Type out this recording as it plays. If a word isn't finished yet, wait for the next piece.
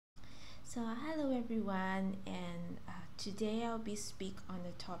Hello everyone, and today I'll be speak on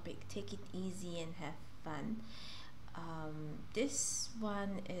the topic "Take it easy and have fun." This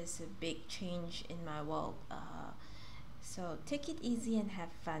one is a big change in my world. Take it easy and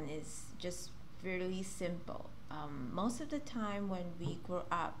have fun is just really simple. Most of the time, when we grow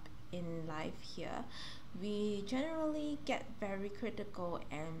up in life here, we generally get very critical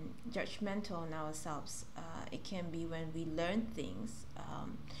and judgmental on ourselves. It can be when we learn things,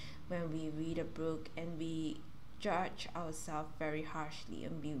 when we read a book, and we judge ourselves very harshly,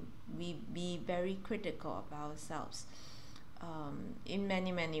 and we be very critical of ourselves in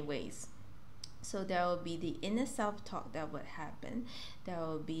many ways. So there will be the inner self-talk that would happen. There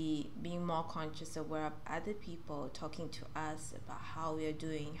will be being more conscious, aware of other people talking to us about how we are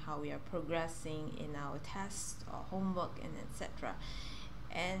doing, how we are progressing in our tests or homework, and etc.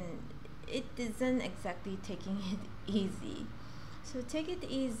 And it isn't exactly taking it easy. So take it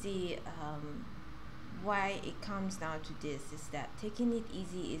easy. Why it comes down to this is that taking it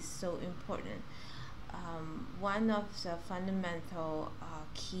easy is so important. One of the fundamental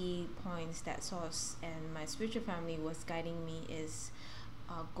key points that Source and my spiritual family was guiding me is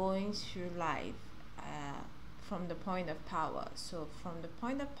going through life from the point of power. So, from the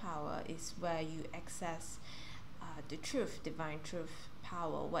point of power is where you access the truth, divine truth,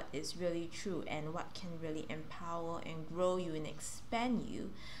 power, what is really true, and what can really empower and grow you and expand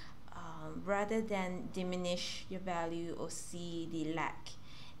you, rather than diminish your value or see the lack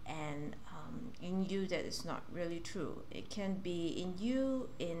and in you that is not really true. It can be in you,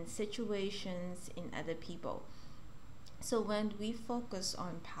 in situations, in other people. So when we focus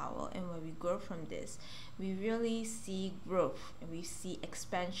on power and when we grow from this, we really see growth, we see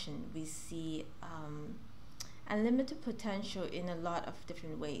expansion, we see unlimited potential in a lot of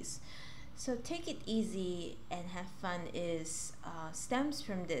different ways. So take it easy and have fun is stems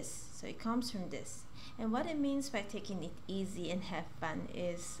from this. So it comes from this. And what it means by taking it easy and have fun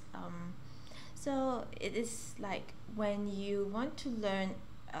is so it is like when you want to learn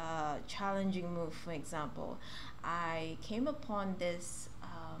a challenging move, for example. I came upon this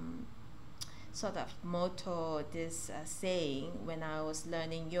sort of motto, this saying when I was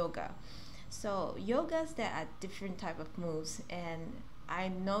learning yoga. So yogas, there are different type of moves, and I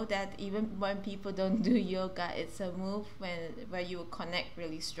know that even when people don't do yoga, it's a move where you will connect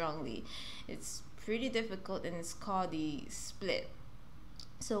really strongly. It's pretty difficult, and it's called the split.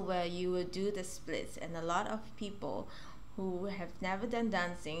 So where you will do the splits, and a lot of people who have never done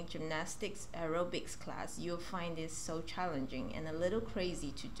dancing, gymnastics, aerobics class, you'll find this so challenging and a little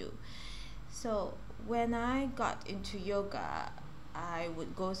crazy to do. So when I got into yoga, I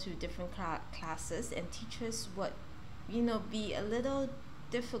would go through different classes, and teachers would, be a little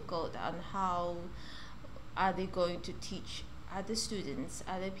difficult on how are they going to teach other students,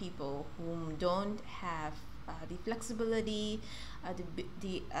 other people whom don't have the flexibility,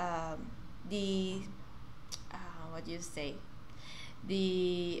 the what do you say?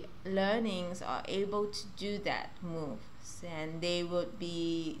 The learnings are able to do that moves, and they would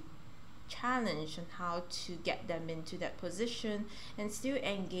be challenged on how to get them into that position and still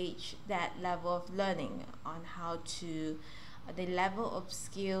engage that level of learning on how to the level of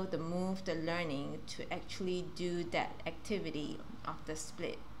skill, the move, the learning to actually do that activity of the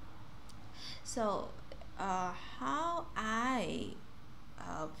split. So how I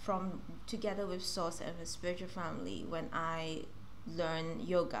from together with Source and with spiritual family, when I learn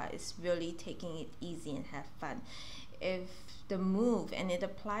yoga, is really taking it easy and have fun. If the move, and it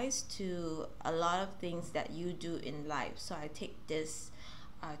applies to a lot of things that you do in life, so I take this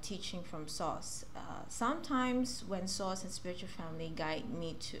teaching from Source. Sometimes when Source and spiritual family guide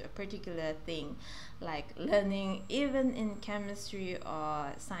me to a particular thing, like learning even in chemistry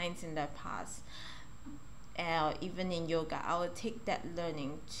or science in the past, even in yoga, I will take that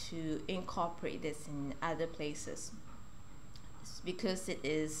learning to incorporate this in other places. It's because it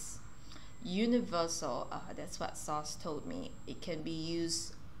is universal. That's what Source told me. It can be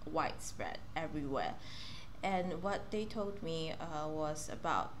used widespread everywhere. And what they told me was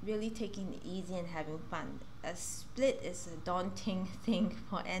about really taking it easy and having fun. A split is a daunting thing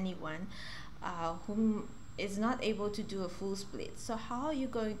for anyone whom is not able to do a full split. So how are you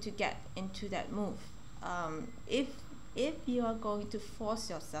going to get into that move? If you are going to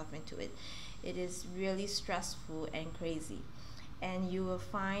force yourself into it, it is really stressful and crazy, and you will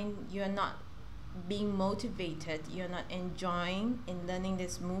find you're not being motivated, you're not enjoying in learning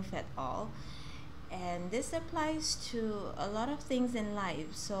this move at all. And this applies to a lot of things in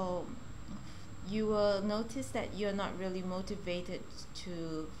life. So you will notice that you're not really motivated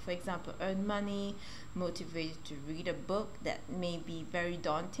to, for example, earn money, motivated to read a book that may be very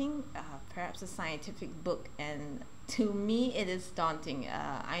daunting, perhaps a scientific book. And to me, it is daunting.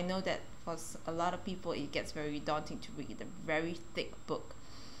 I know that for a lot of people, it gets very daunting to read a very thick book.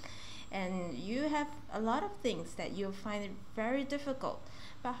 And you have a lot of things that you'll find it very difficult.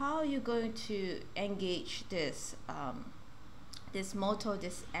 But how are you going to engage this motto,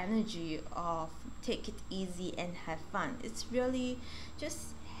 this energy of take it easy and have fun? It's really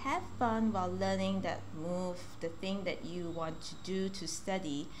just have fun while learning that move, the thing that you want to do, to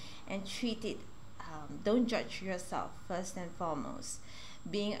study, and treat it. Don't judge yourself first and foremost.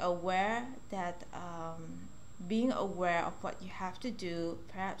 Being aware that being aware of what you have to do.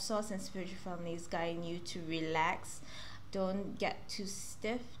 Perhaps Source and Spiritual Family is guiding you to relax. Don't get too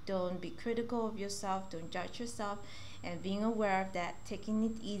stiff. Don't be critical of yourself. Don't judge yourself. And being aware of that, taking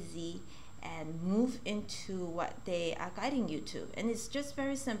it easy, and move into what they are guiding you to. And it's just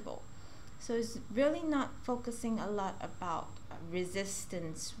very simple. So it's really not focusing a lot about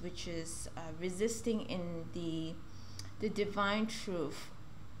resistance, which is resisting in the divine truth,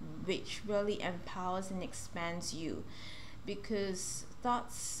 which really empowers and expands you. Because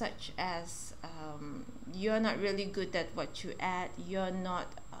thoughts such as you're not really good at what you at, you're not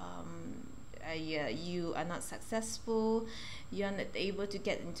you are not successful, you're not able to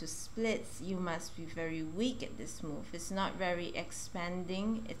get into splits, you must be very weak at this move. It's not very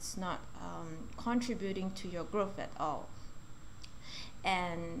expanding, it's not contributing to your growth at all.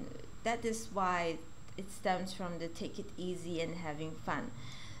 And that is why it stems from the take it easy and having fun.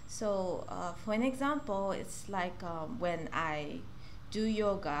 So for an example, it's like when I do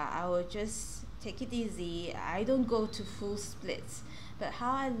yoga, I will just take it easy. I don't go to full splits. But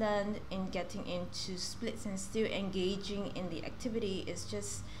how I learned in getting into splits and still engaging in the activity is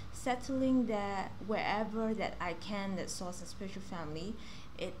just settling there wherever that I can, that Source and Spiritual Family.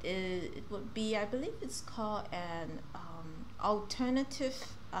 It would be, I believe it's called an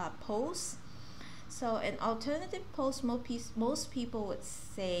alternative pose. So an alternative pose, most people would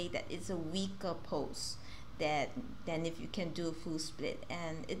say that it's a weaker pose than if you can do a full split,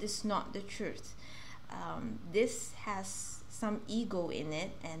 and it is not the truth. This has some ego in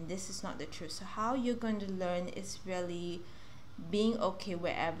it, and this is not the truth. So how you're going to learn is really being okay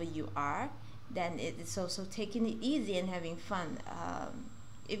wherever you are. Then it is also taking it easy and having fun.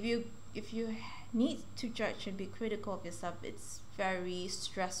 If you need to judge and be critical of yourself, it's very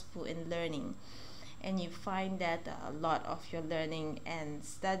stressful in learning. And you find that a lot of your learning and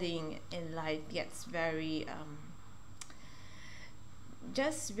studying in life gets very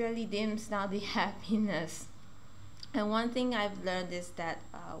just really dims down the happiness. And one thing I've learned is that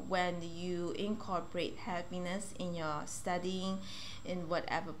when you incorporate happiness in your studying, in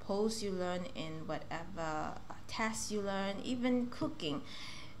whatever pose you learn, in whatever task you learn, even cooking,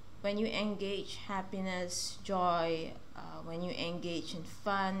 when you engage happiness, joy, when you engage in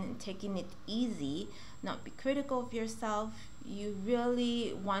fun, taking it easy, not be critical of yourself, you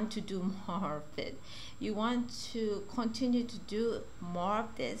really want to do more of it. You want to continue to do more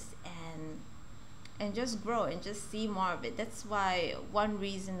of this and just grow and just see more of it. That's why one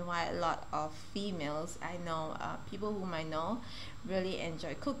reason why a lot of females I know, people whom I know, really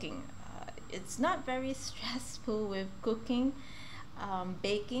enjoy cooking. It's not very stressful with cooking,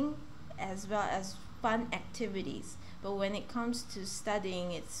 baking, as well as fun activities. But when it comes to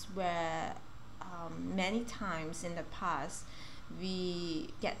studying, it's where many times in the past we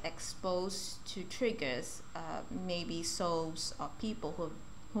get exposed to triggers, maybe souls or people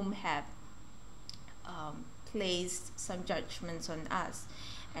whom have placed some judgments on us,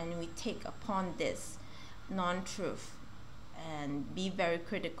 and we take upon this non-truth and be very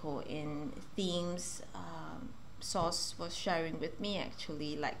critical in themes. Source was sharing with me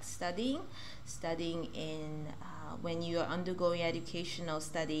actually, like studying in when you are undergoing educational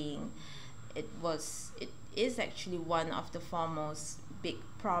studying, it is actually one of the foremost big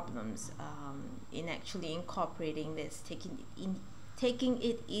problems in actually incorporating this, taking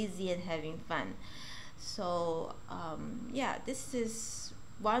it easy and having fun. So yeah, this is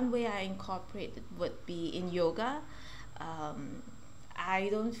one way I incorporate it would be in yoga. I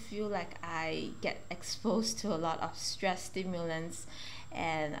don't feel like I get exposed to a lot of stress stimulants,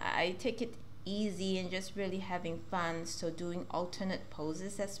 and I take it easy and just really having fun. So doing alternate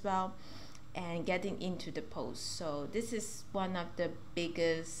poses as well and getting into the pose. So this is one of the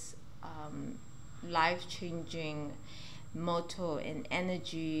biggest life-changing motto and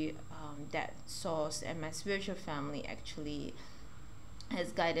energy that Source and my spiritual family actually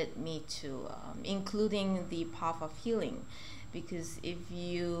has guided me to, including the path of healing, because if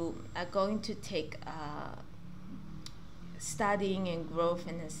you are going to take studying and growth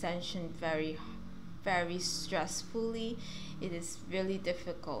and ascension very stressfully, it is really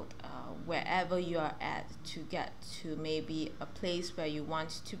difficult wherever you are at to get to maybe a place where you want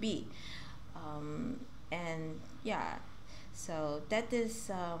to be. And yeah, so that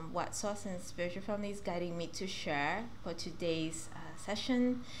is what Source and Spiritual Family is guiding me to share for today's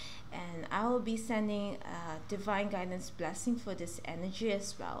session. And I will be sending divine guidance blessing for this energy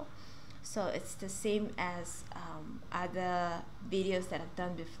as well. So it's the same as other videos that I've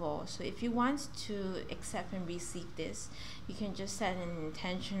done before. So if you want to accept and receive this, you can just set an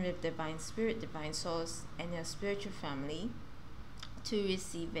intention with Divine Spirit, Divine Source, and your spiritual family to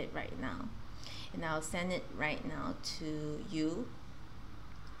receive it right now. And I'll send it right now to you.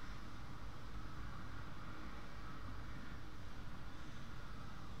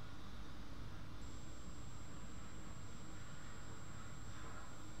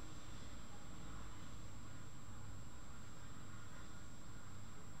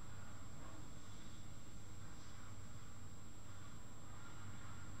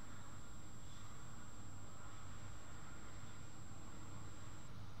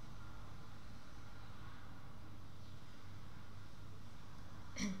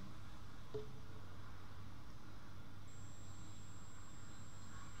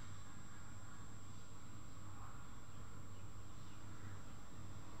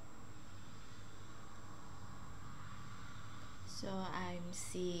 So I'm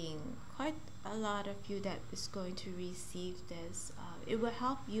seeing quite a lot of you that is going to receive this. It will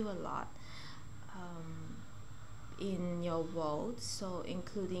help you a lot in your world, so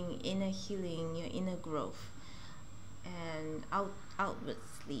including inner healing, your inner growth, and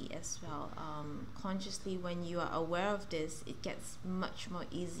outwardly as well. Consciously, when you are aware of this, it gets much more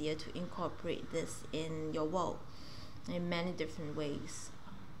easier to incorporate this in your world in many different ways.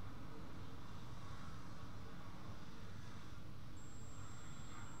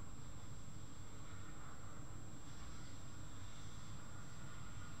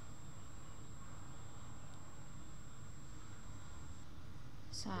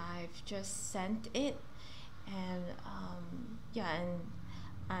 So I've just sent it, and yeah, and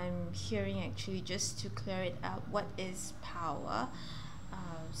I'm hearing actually just to clear it up, what is power?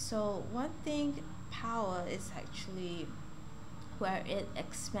 So one thing, power is actually where it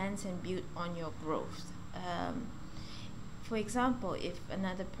expands and builds on your growth. For example, if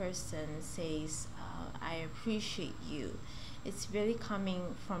another person says, I appreciate you, it's really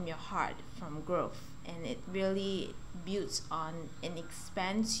coming from your heart, from growth, and it really builds on and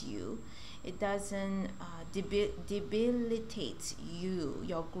expands you. It doesn't debilitate you,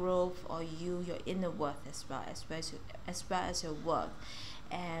 your growth, or your inner worth as well as your worth.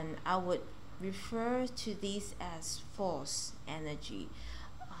 And I would refer to these as force energy.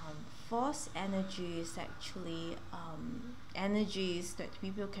 Force energy is actually energies that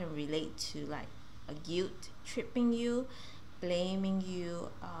people can relate to, like a guilt tripping you, blaming you,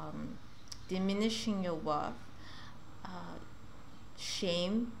 diminishing your worth,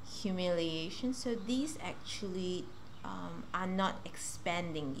 shame, humiliation. So these actually are not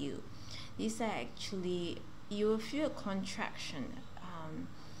expanding you. These are actually, you will feel a contraction.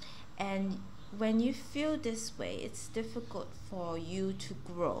 And when you feel this way, it's difficult for you to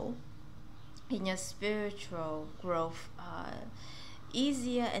grow in your spiritual growth.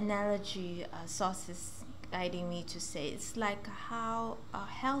 Easier analogy sources guiding me to say, it's like how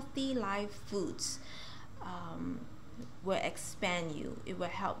healthy live foods will expand you. It will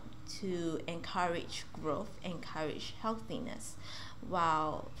help to encourage growth, encourage healthiness.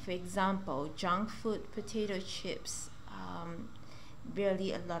 While, for example, junk food, potato chips,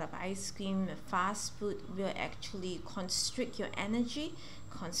 really a lot of ice cream, fast food will actually constrict your energy,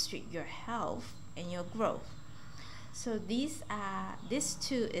 constrict your health and your growth. So this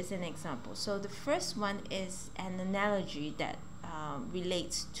too is an example. So the first one is an analogy that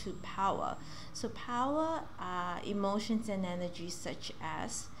relates to power. So power are emotions and energies such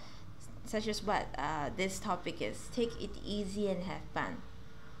as what this topic is. Take it easy and have fun.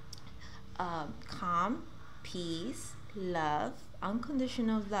 Calm, peace, love,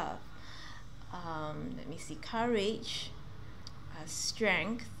 unconditional love. Let me see, courage,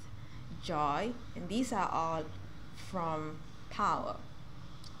 strength, joy, and these are all from power.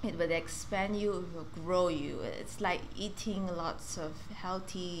 It will expand you, it will grow you. It's like eating lots of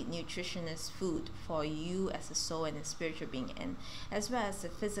healthy, nutritious food for you as a soul and a spiritual being, and as well as a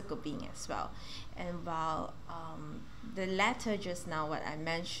physical being as well. And while the latter just now, what I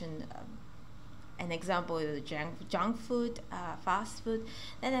mentioned, An example is junk food, fast food,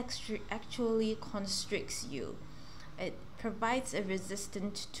 that actually constricts you. It provides a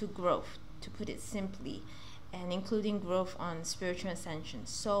resistance to growth, to put it simply, and including growth on spiritual ascension.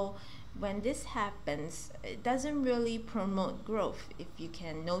 So when this happens, it doesn't really promote growth, if you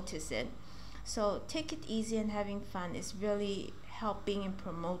can notice it. So take it easy and having fun is really helping in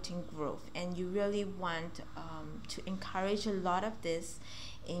promoting growth, and you really want to encourage a lot of this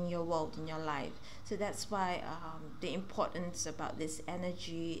in your world, in your life. So that's why the importance about this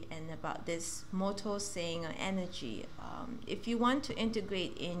energy and about this motto saying energy, if you want to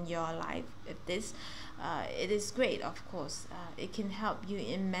integrate in your life, if this it is great, of course. It can help you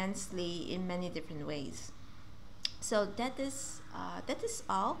immensely in many different ways. So that is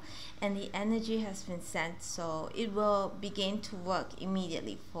all, and the energy has been sent, so it will begin to work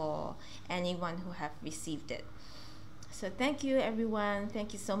immediately for anyone who have received it. So thank you, everyone.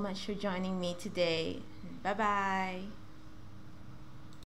 Thank you so much for joining me today. Bye bye.